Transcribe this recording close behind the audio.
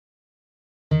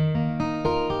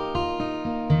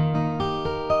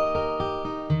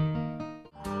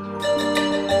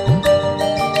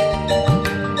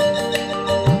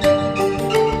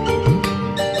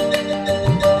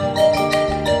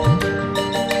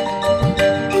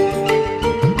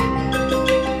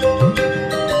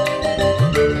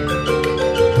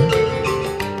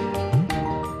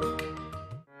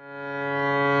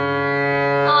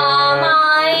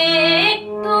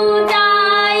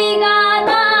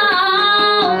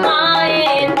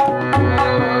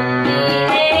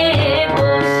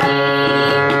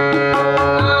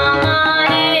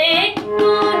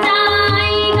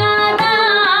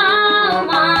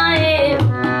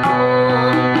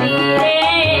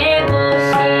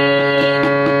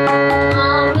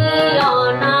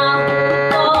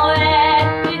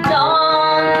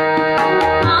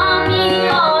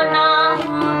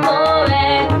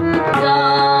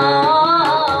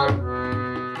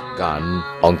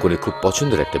অঙ্কনের খুব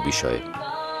পছন্দের একটা বিষয়।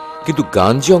 কিন্তু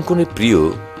গান যে অঙ্কনের প্রিয়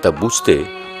তা বুঝতে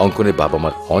অঙ্কনের বাবা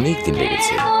মার অনেক দিন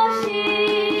লেগেছে।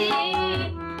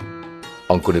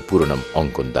 অঙ্কনের পুরো নাম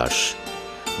অঙ্কন দাস,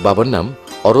 বাবার নাম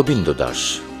অরবিন্দ দাস,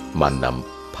 মার নাম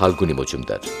ফাল্গুনী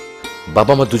মজুমদার।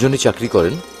 বাবা মা দুজনে চাকরি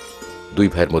করেন। দুই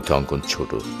ভাইয়ের মধ্যে অঙ্কন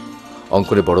ছোট।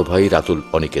 অঙ্কনের বড় ভাই রাতুল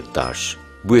অনিকেত দাস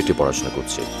বুয়েটে পড়াশোনা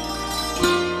করছে।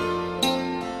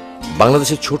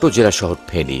 বাংলাদেশের ছোট জেলা শহর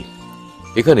ফেনী।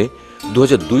 এখানে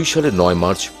 2002 সালের 9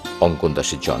 মার্চ অঙ্কন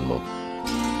দাসের জন্ম।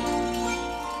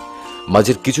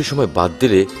 মাঝের কিছু সময় বাদ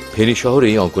দিলে ফেনী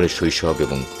শহরেই অঙ্কনের শৈশব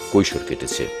এবং কৈশোর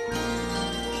কেটেছে।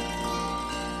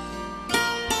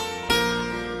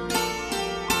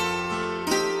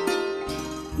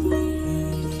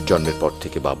 জন্মের পর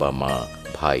থেকে বাবা মা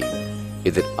ভাই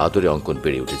এদের আদরে অঙ্কন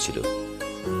বেড়ে উঠেছিল।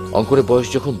 অঙ্কনের বয়স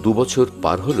যখন 2 বছর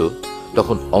পার হলো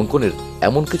তখন অঙ্কনের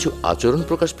এমন কিছু আচরণ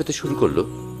প্রকাশ পেতে শুরু করলো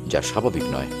যা স্বাভাবিক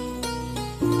নয়।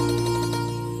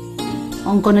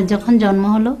 অঙ্কনের যখন জন্ম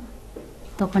হলো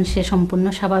তখন সে সম্পূর্ণ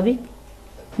স্বাভাবিক।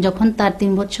 যখন তার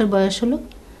 3 বছর বয়স হলো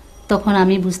তখন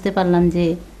আমি বুঝতে পারলাম যে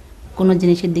কোনো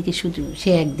জিনিসের দিকে শুধু সে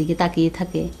একদিকে তাকিয়ে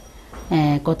থাকে,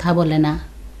 কথা বলে না,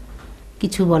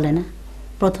 কিছু বলে না।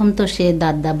 প্রথম তো সে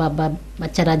দাদা বাবা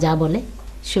বাচ্চারা যা বলে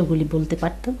সেগুলি বলতে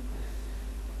পারত।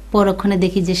 পরক্ষণে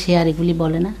দেখি যে সে আর এগুলি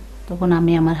বলে না। তখন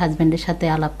আমি আমার হাজব্যান্ডের সাথে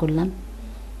আলাপ করলাম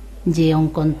যে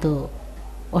অঙ্কন তো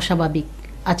অস্বাভাবিক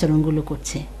আচরণগুলো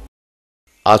করছে।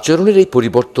 আচরণের এই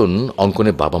পরিবর্তন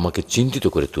অঙ্কনের বাবা মাকে চিন্তিত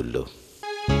করে তুলল।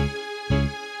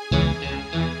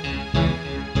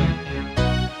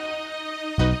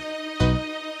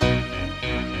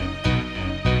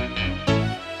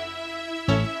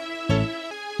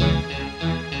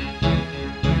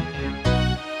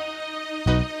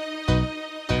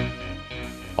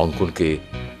 অঙ্কনকে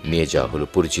নিয়ে যাওয়া হলো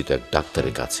পরিচিত এক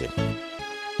ডাক্তারের কাছে।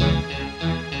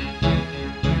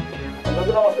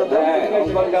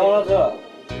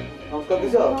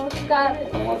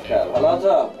 ভালো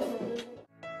আছো?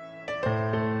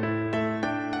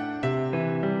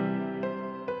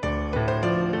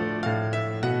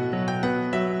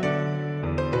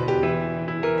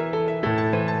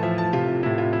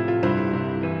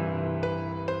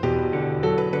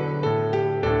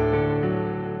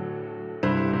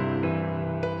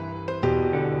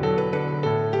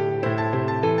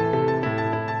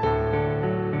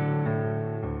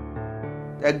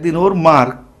 একদিন ওর মার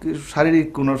শারীরিক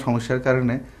কোনো সমস্যার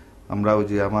কারণে আমরা ওই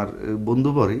যে আমার বন্ধু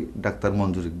বড়ি ডাক্তার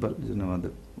মঞ্জুর ইকবাল, যেন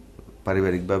আমাদের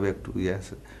পারিবারিকভাবে একটু ইয়ে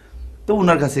আছে, তো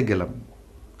ওনার কাছে গেলাম।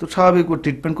 তো স্বাভাবিক ও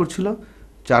ট্রিটমেন্ট করছিল,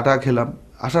 চাটা খেলাম।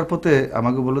 আসার পথে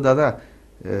আমাকে বললো, দাদা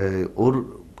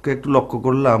ওরকে একটু লক্ষ্য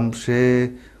করলাম, সে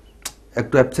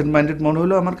একটু অ্যাবসেন্ট মাইন্ডেড মনে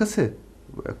হলো আমার কাছে,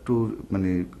 একটু মানে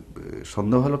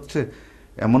সন্দেহ লাগছে।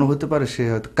 এমনও হতে পারে সে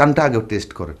হয়তো কানটা আগেও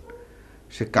টেস্ট করেন,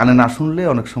 সে কানে না শুনলে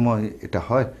অনেক সময় এটা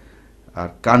হয়। আর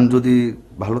কান যদি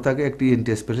ভালো থাকে একটি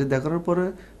এনটি স্পেশালিস্ট দেখানোর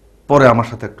পরে আমার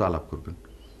সাথে একটু আলাপ করবেন।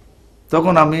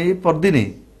 তখন আমি পরদিনই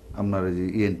আপনার ওই যে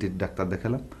ইএনটির ডাক্তার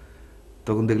দেখালাম।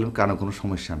 তখন দেখলাম কানে কোনো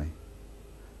সমস্যা নেই।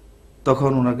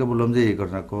 তখন ওনাকে বললাম যে এই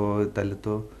ঘটনা, তাহলে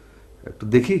তো একটু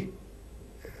দেখি,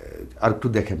 আর একটু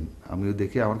দেখেন। আমিও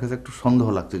দেখি, আমার কাছে একটু সন্দেহ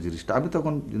লাগছে জিনিসটা। আমি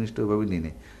তখন জিনিসটা ওইভাবে নিই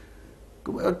নি,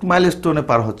 একটু মাইলস্টোনে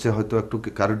পার হচ্ছে, হয়তো একটু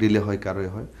কারো ডিলে হয়, কারো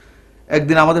হয়।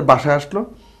 একদিন আমাদের বাসায় আসলো,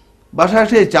 বাসায়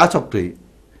আসে চা চক্রেই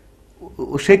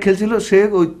সে খেলছিল। সে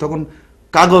ওই তখন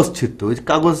কাগজ ছিঁড়ত, ওই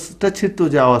কাগজটা ছিঁড়ত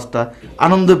যে আওয়াজটা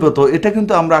আনন্দ পেত, এটা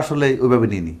কিন্তু আমরা আসলে ওইভাবে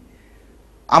নিইনি।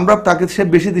 আমরা তাকে সে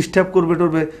বেশি ডিস্টার্ব করবে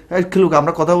টরবে, খেলুক,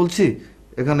 আমরা কথা বলছি,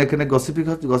 এখানে গসিপ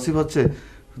হচ্ছে,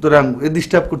 সুতরাং এ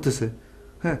ডিস্টার্ব করতেছে,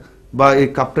 হ্যাঁ, বা এই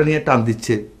কাপটা নিয়ে টান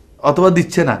দিচ্ছে অথবা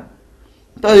দিচ্ছে না,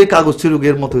 তা এই কাগজ ছিঁড়ুক,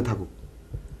 এর মতোই থাকুক।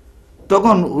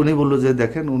 তখন উনি বললো যে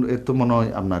দেখেন, এর তো মনে হয়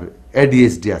আপনার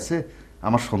এডিএসডি আছে,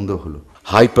 আমার সন্দেহ হলো।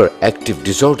 হাইপার অ্যাক্টিভ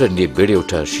ডিসঅর্ডার নিয়ে বেড়ে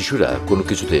ওঠা শিশুরা কোনো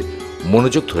কিছুতে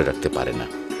মনোযোগ ধরে রাখতে পারে না।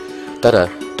 তারা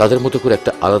তাদের মতো করে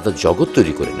একটা আলাদা জগৎ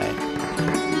তৈরি করে নেয়।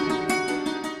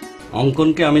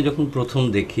 অঙ্কনকে আমি যখন প্রথম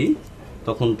দেখি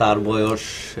তখন তার বয়স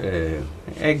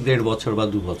 1-1.5 বছর বা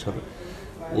 2 বছর।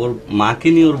 ওর মাকে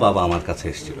নিয়ে ওর বাবা আমার কাছে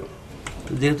এসেছিল।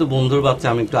 যেহেতু বন্ধুর বাচ্চা,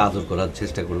 আমি একটু আদর করার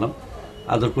চেষ্টা করলাম।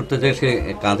 আদর করতে যাই, সে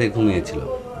কাঁধে ঘুমিয়েছিল,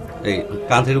 এই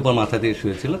কাঁধের উপর মাথা দিয়ে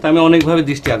শুয়েছিল। তো আমি অনেকভাবে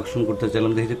দৃষ্টি আকর্ষণ করতে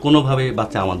চাইলাম, দেখি যে কোনোভাবে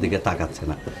বাচ্চা আমার দিকে তাকাচ্ছে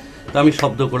না। তো আমি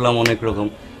শব্দ করলাম অনেক রকম।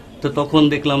 তো তখন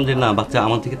দেখলাম যে না, বাচ্চা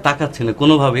আমার দিকে তাকাচ্ছে না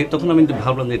কোনোভাবেই। তখন আমি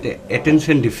ভাবলাম যে এটা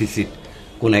অ্যাটেনশন ডিফিসিট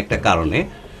কোনো একটা কারণে।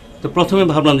 তো প্রথমে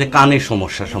ভাবলাম যে কানের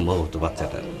সমস্যা সম্ভবত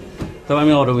বাচ্চাটার। তবে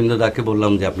আমি অরবিন্দ দাকে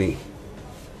বললাম যে আপনি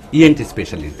ইএনটি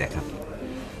স্পেশালিস্ট দেখান।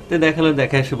 তো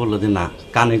দেখা এসে বললো যে না,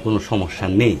 কানে কোনো সমস্যা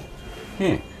নেই।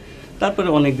 হ্যাঁ, তারপরে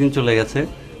অনেক দিন চলে গেছে,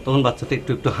 তখন বাচ্চাটা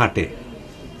একটু হাঁটে।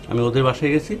 আমি ওদের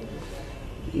বাসায় গেছি,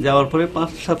 যাওয়ার পরে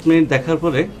 5-7 মিনিট দেখার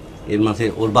পরে এর মাঝে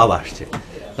ওর বাবা আসছে।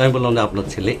 আমি বললাম যে আপনার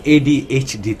ছেলে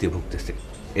ADHD-তে ভুগতেছে,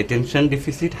 attention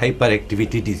deficit hyper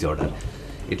activity disorder,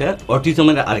 এটা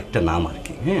অটিজমের আরেকটা নাম আর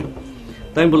কি। হ্যাঁ,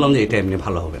 তো আমি বললাম যে এটা এমনি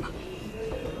ভালো হবে না,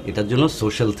 এটার জন্য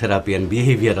social therapy and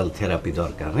behavioural therapy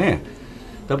দরকার। হ্যাঁ,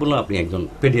 তা বললাম আপনি একজন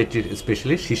পেডিয়াট্রিক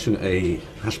স্পেশালিস্ট শিশু এই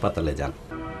হাসপাতালে যান।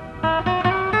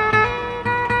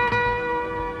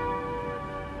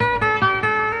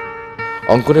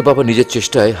 অঙ্কনের বাবা নিজের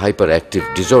চেষ্টায় হাইপার অ্যাক্টিভ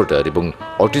ডিসঅর্ডার এবং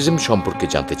অটিজম সম্পর্কে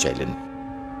জানতে চাইলেন।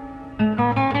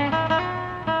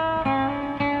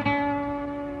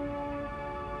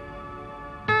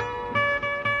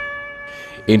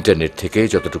 ইন্টারনেট থেকে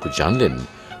যতটুকু জানলেন,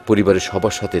 পরিবারের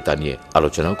সবার সাথে তা নিয়ে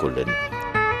আলোচনাও করলেন।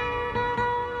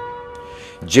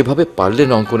 যেভাবে পারলেন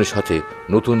অঙ্কনের সাথে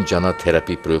নতুন জানা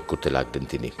থেরাপি প্রয়োগ করতে লাগলেন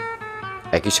তিনি।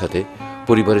 একই সাথে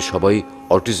পরিবারের সবাই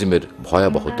অটিজমের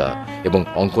ভয়াবহতা এবং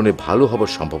অঙ্কনের ভালো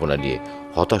হবার সম্ভাবনা নিয়ে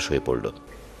হতাশ হয়ে পড়ল।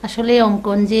 আসলে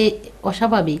অঙ্কন যে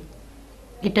অস্বাভাবিক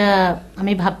এটা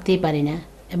আমি ভাবতেই পারি না,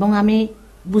 এবং আমি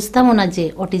বুঝতামও না যে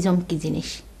অটিজম কি জিনিস।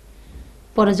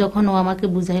 পরে যখন ও আমাকে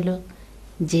বুঝাইলো,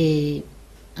 যে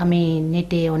আমি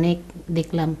নেটে অনেক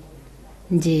দেখলাম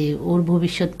যে ওর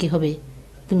ভবিষ্যৎ কি হবে,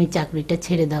 তুমি চাকরিটা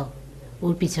ছেড়ে দাও,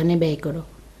 ওর পিছনে ব্যয় করো,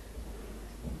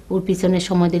 ওর পিছনে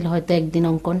সময় দিলে হয়তো একদিন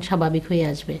অঙ্কন স্বাভাবিক হয়ে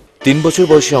আসবে। 3 বছর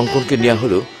বয়সে অঙ্কনকে নেওয়া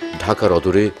হলো ঢাকার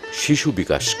অদূরে শিশু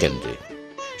বিকাশ কেন্দ্রে।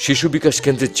 শিশু বিকাশ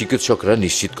কেন্দ্রের চিকিৎসকরা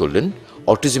নিশ্চিত করলেন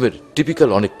অটিজমের টিপিক্যাল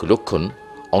অনেক লক্ষণ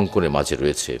অঙ্কনের মাঝে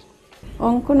রয়েছে।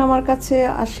 অঙ্কন আমার কাছে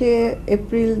আসে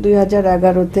এপ্রিল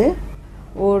 2011-তে।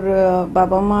 ওর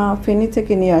বাবা মা ফেনী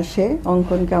থেকে নিয়ে আসে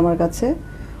অঙ্কনকে আমার কাছে।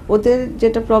 ওদের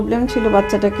যেটা প্রবলেম ছিল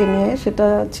বাচ্চাটাকে নিয়ে, সেটা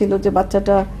ছিল যে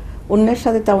বাচ্চাটা অন্যের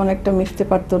সাথে তেমন একটা মিশতে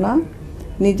পারতো না,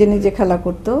 নিজে নিজে খেলা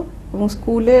করতো এবং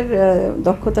স্কুলের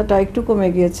দক্ষতাটা একটু কমে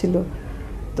গিয়েছিল।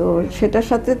 তো সেটার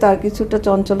সাথে তার কিছুটা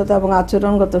চঞ্চলতা এবং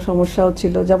আচরণগত সমস্যাও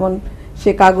ছিল, যেমন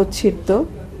সে কাগজ ছিঁড়তো।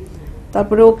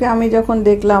 তারপরে ওকে আমি যখন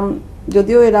দেখলাম,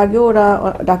 যদিও এর আগেও ওরা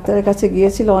ডাক্তারের কাছে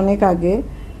গিয়েছিল অনেক আগে,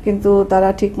 কিন্তু তারা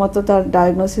ঠিকমতো তার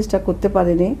ডায়াগনোসিসটা করতে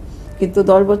পারেনি। কিন্তু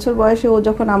 10 বছর বয়সে ও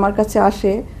যখন আমার কাছে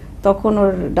আসে, তখন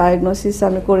ওর ডায়াগনোসিস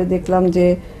আমি করে দেখলাম যে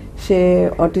সে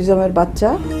অটিজমের বাচ্চা।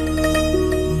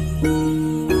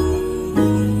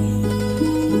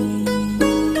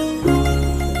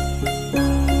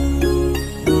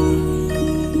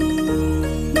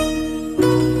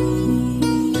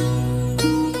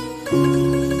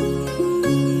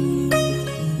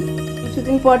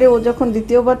 কিছুদিন পরে ও যখন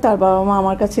দ্বিতীয়বার তার বাবা মা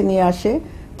আমার কাছে নিয়ে আসে,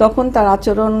 তখন তার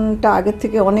আচরণটা আগের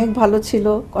থেকে অনেক ভালো ছিল।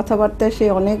 কথাবার্তায় সে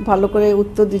অনেক ভালো করে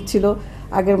উত্তর দিচ্ছিল,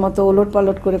 আগের মতো ওলট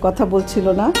পালট করে কথা বলছিল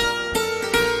না।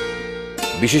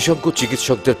 বিশেষজ্ঞ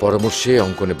চিকিৎসকদের পরামর্শে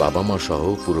অঙ্কনের বাবা মা সহ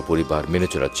পুরো পরিবার মেনে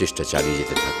চলার চেষ্টা চালিয়ে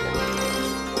যেতে থাকলেন।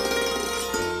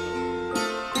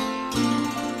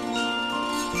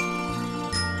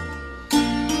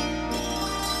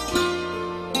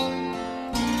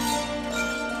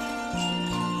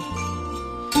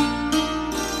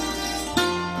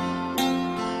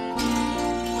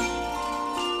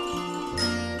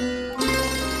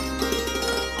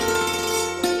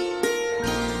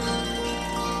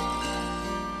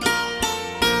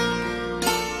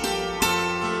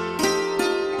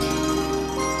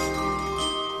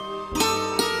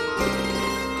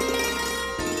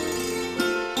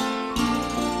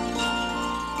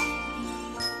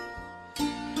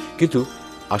 কিন্তু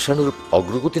আশানুরূপ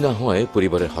অগ্রগতি না হওয়ায়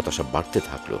পরিবারের হতাশা বাড়তে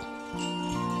থাকলো।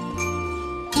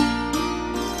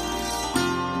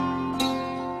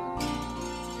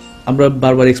 আমরা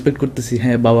বারবার এক্সপেক্ট করতেছি,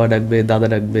 হ্যাঁ বাবা ডাকবে, দাদা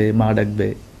ডাকবে, মা ডাকবে,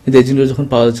 কিন্তু এই জিনিসগুলো যখন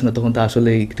পাওয়া যাচ্ছে না, তখন তো আসলে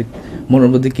একটু মনের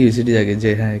মধ্যে কিউরিওসিটি জাগে যে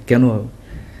হ্যাঁ কেন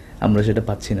আমরা সেটা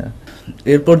পাচ্ছি না।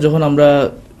 এরপর যখন আমরা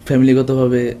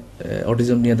ফ্যামিলিগতভাবে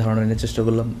অটিজম নিয়ে ধারণা নেওয়ার চেষ্টা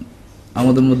করলাম,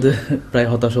 আমাদের মধ্যে প্রায়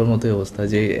হতাশার মতোই অবস্থা,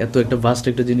 যে এত একটা ভাস্ট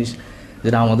একটা জিনিস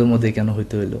যেটা আমাদের মধ্যে কেন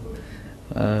হইতে হইলো।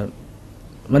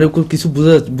 মানে কিছু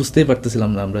বুঝতেই পারতেছিলাম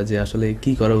না আমরা যে আসলে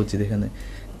কি করা উচিত এখানে,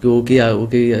 ওকে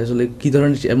আসলে কি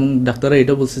ধরনের, এবং ডাক্তাররা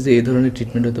এটা বলছে যে এই ধরনের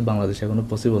ট্রিটমেন্ট হয়তো বাংলাদেশে এখনো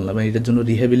পসিবল না, মানে এটার জন্য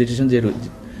রিহ্যাবিলিটেশন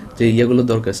যে ইয়েগুলো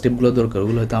দরকার, স্টেপগুলো দরকার,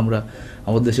 ওগুলো হয়তো আমরা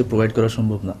আমাদের দেশে প্রোভাইড করা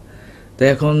সম্ভব না। তাই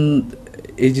এখন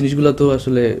এই জিনিসগুলো তো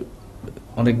আসলে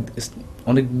অনেক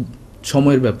অনেক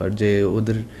সময়ের ব্যাপার, যে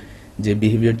ওদের যে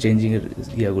বিহেভিয়ার চেঞ্জিংয়ের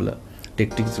ইয়াগুলা,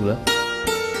 টেকটিক্সগুলা।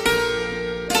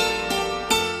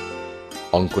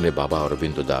 অঙ্কনের বাবা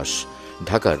অরবিন্দ দাস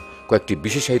ঢাকার কয়েকটি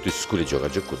বিশেষায়িত স্কুলে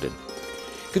যোগাযোগ করলেন,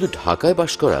 কিন্তু ঢাকায়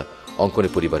বাস করা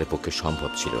অঙ্কনের পরিবারের পক্ষে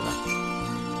সম্ভব ছিল না।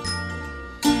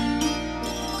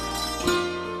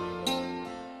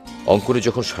 অঙ্কনের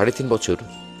যখন 3.5 বছর,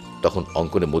 তখন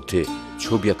অঙ্কনের মধ্যে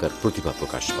ছবি আঁকার প্রতিভা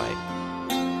প্রকাশ পায়।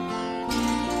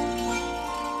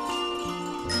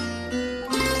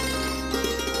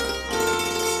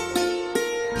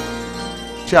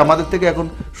 সে আমাদের থেকে এখন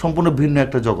সম্পূর্ণ ভিন্ন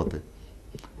একটা জগতে।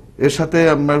 এর সাথে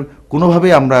আমরা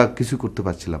কোনোভাবেই আমরা কিছু করতে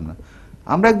পারছিলাম না।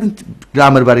 আমরা একদিন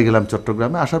গ্রামের বাড়ি গেলাম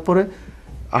চট্টগ্রামে, আসার পরে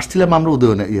আসছিলাম আমরা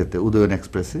উদয়ন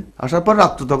এক্সপ্রেসে, আসার পর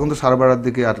রাত্র তখন তো 12:30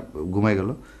 দিকে আর ঘুমাই গেল।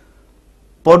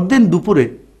 পরদিন দুপুরে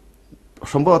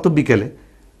সম্ভবত বিকেলে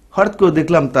হঠাৎ করে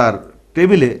দেখলাম তার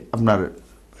টেবিলে আপনার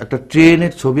একটা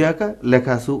ট্রেনের ছবি আঁকা,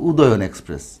 লেখা আছে উদয়ন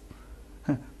এক্সপ্রেস।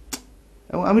 হ্যাঁ,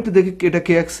 এবং আমি তো দেখি এটা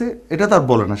কে আঁকছে, এটা তার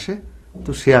বলে না সে,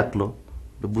 তো সে আঁকলো,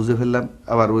 বুঝে ফেললাম।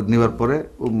 আবার ওই নেওয়ার পরে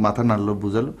ও মাথা নাড়লো,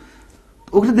 বুঝালো।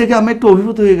 ওখানে দেখে আমি একটু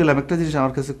অভিভূত হয়ে গেলাম। একটা জিনিস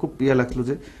আমার কাছে খুব লাগলো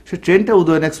যে সে ট্রেনটা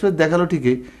উদয়ন এক্সপ্রেস দেখালো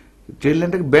ঠিকই, ট্রেন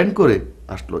লাইনটাকে ব্যান্ড করে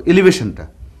আসলো এলিভেশনটা।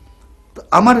 তো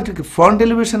আমার এটাকে ফ্রন্ট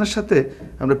এলিভেশনের সাথে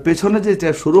আমরা পেছনে যে এটা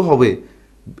শুরু হবে,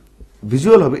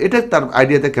 ভিজুয়াল হবে, এটা তার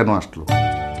আইডিয়াতে কেন আসলো।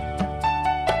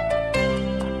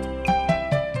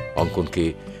 অঙ্কনকে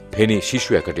ফেনী শিশু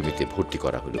একাডেমিতে ভর্তি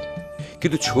করা হলো,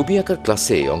 কিন্তু ছবি আঁকার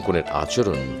ক্লাসে অঙ্কনের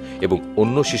আচরণ এবং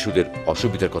অন্য শিশুদের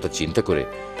অসুবিধার কথা চিন্তা করে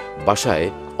বাসায়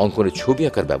অঙ্কনের ছবি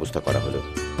আঁকার ব্যবস্থা করা হলো।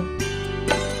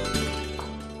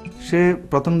 সে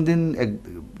প্রথম দিন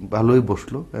ভালোই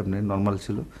বসলো, এমনি নর্মাল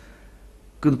ছিল,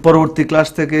 কিন্তু পরবর্তী ক্লাস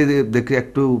থেকে দেখে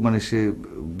একটু মানে সে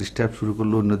ডিস্টার্ব শুরু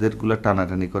করলো, অন্যদের গুলা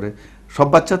টানাটানি করে। সব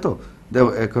বাচ্চা তো,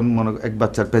 এখন মনে এক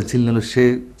বাচ্চার পেন্সিল নিল, সে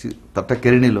তারটা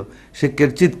কেড়ে নিল, সে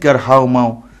চিৎকার হাও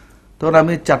মাও। তখন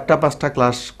আমি 4-5টা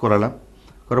ক্লাস করালাম,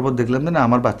 করার পর দেখলাম যে না,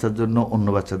 আমার বাচ্চার জন্য অন্য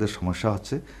বাচ্চাদের সমস্যা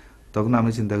হচ্ছে। তখন আমি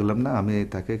চিন্তা করলাম না, আমি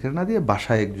তাকে এখানে না দিয়ে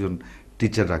বাসায় একজন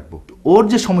টিচার রাখবো। ওর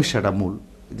যে সমস্যাটা মূল,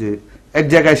 যে এক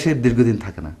জায়গায় সে দীর্ঘদিন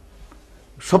থাকে না,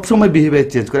 সবসময় বিহেভিয়ার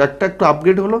চেঞ্জ করে, একটু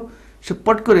আপগ্রেড হলো সে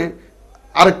পট করে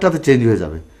আরেকটাতে চেঞ্জ হয়ে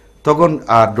যাবে। তখন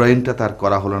আর ড্রয়িংটা তার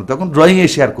করা হলো না, তখন ড্রয়িংয়ে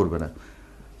সে আর করবে না।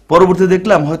 পরবর্তী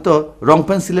দেখলাম হয়তো রং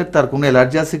পেন্সিলের তার কোনো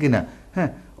অ্যালার্জি আছে কিনা, হ্যাঁ,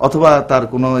 অথবা তার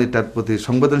কোনো এটার প্রতি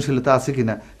সংবেদনশীলতা আছে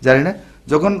কিনা জানি না।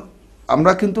 যখন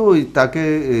আমরা কিন্তু ওই তাকে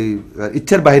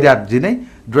ইচ্ছার বাইরে আর নেই,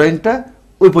 ড্রয়িংটা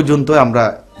ওই পর্যন্ত আমরা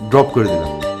ড্রপ করে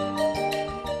দিলাম।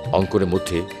 অঙ্কনের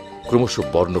মধ্যে ক্রমশ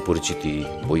বর্ণ পরিচিতি,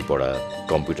 বই পড়া,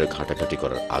 কম্পিউটার ঘাটাঘাটি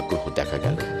করার আগ্রহ দেখা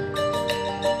গেল।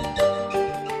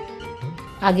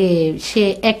 আগে সে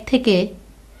 1 থেকে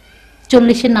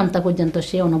 40-এর নামতা পর্যন্ত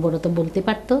সে অনবরত বলতে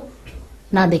পারত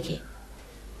না দেখে।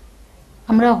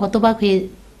 আমরা হতবাক হয়ে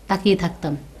তাকিয়ে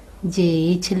থাকতাম যে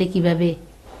এই ছেলে কিভাবে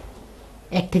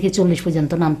 1 থেকে 40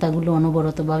 পর্যন্ত নামতাগুলো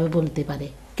অনবরতভাবে বলতে পারে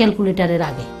ক্যালকুলেটরের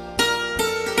আগে।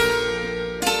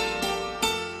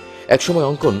 একসময়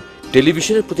অঙ্কন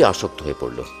টেলিভিশনের প্রতি আসক্ত হয়ে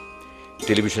পড়ল।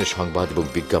 টেলিভিশনের সংবাদ এবং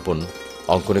বিজ্ঞাপন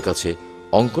অঙ্কনের কাছে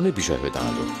অঙ্কনের বিষয় হয়ে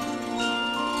দাঁড়ালো।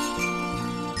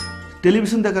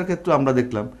 টেলিভিশন দেখার ক্ষেত্রে আমরা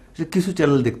দেখলাম যে কিছু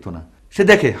চ্যানেল দেখতো না, সে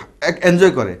দেখে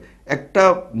এনজয় করে, একটা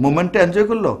মোমেন্টে এনজয়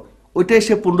করলো, ওইটাই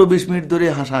সে 15-20 মিনিট ধরে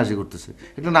হাসাহাসি করতেছে।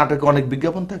 একটা নাটকে অনেক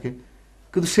বিজ্ঞাপন থাকে,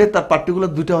 কিন্তু সে তার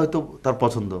পার্টিকুলার 2টা হয়তো তার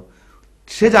পছন্দ,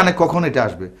 সে জানে কখন এটা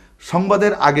আসবে,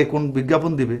 সংবাদের আগে কোন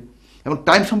বিজ্ঞাপন দিবে, এবং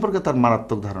টাইম সম্পর্কে তার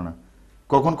মারাত্মক ধারণা,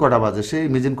 কখন কটা বাজে সে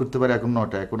ইমেজিন করতে পারে, এখন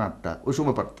 9টা, এখন 8টা, ওই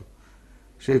সময় পারত।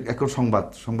 সে এখন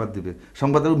সংবাদ দিবে,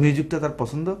 সংবাদের মিউজিকটা তার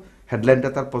পছন্দ, হেডলাইনটা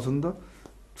তার পছন্দ,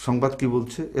 সংবাদ কি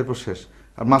বলছে, এরপর শেষ।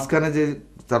 আর মাঝখানে যে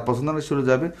তার পছন্দের শুরু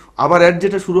যাবে, আবার অ্যাড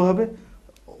যেটা শুরু হবে,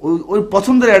 ওই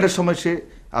পছন্দের অ্যাডের সময় সে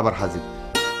আবার হাজির।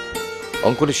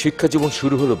 অঙ্কনের শিক্ষা জীবন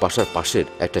শুরু হলো বাসার পাশের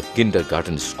একটা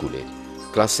কিন্ডারগার্টেন স্কুলে।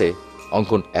 ক্লাসে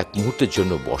অঙ্কন এক মুহূর্তের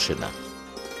জন্য বসে না।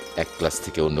 এক ক্লাস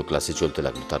থেকে অন্য ক্লাসে চলতে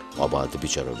লাগলো তার অবাধ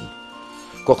বিচরণ।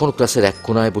 কখনো ক্লাসের এক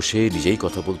কোনায় বসে নিজেই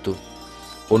কথা বলতো,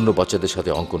 অন্য বাচ্চাদের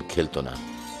সাথে অঙ্কন খেলতো না,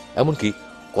 এমনকি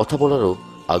কথা বলারও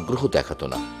আগ্রহ দেখাতো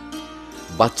না।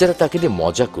 বাচ্চারা তাকে নিয়ে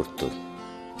মজা করত।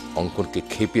 অঙ্কনকে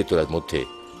খেপিয়ে তোলার মধ্যে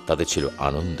তাদের ছিল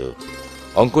আনন্দ।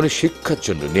 অঙ্কনের শিক্ষার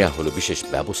জন্য নেওয়া হলো বিশেষ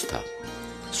ব্যবস্থা।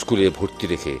 স্কুলে ভর্তি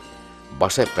রেখে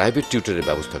বাসায় প্রাইভেট টিউটরের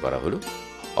ব্যবস্থা করা হলো।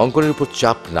 অঙ্কনের উপর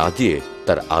চাপ না দিয়ে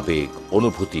তার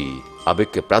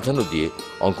আবেগকে প্রাধান্য দিয়ে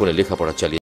অঙ্কনে লেখাপড়া চালিয়ে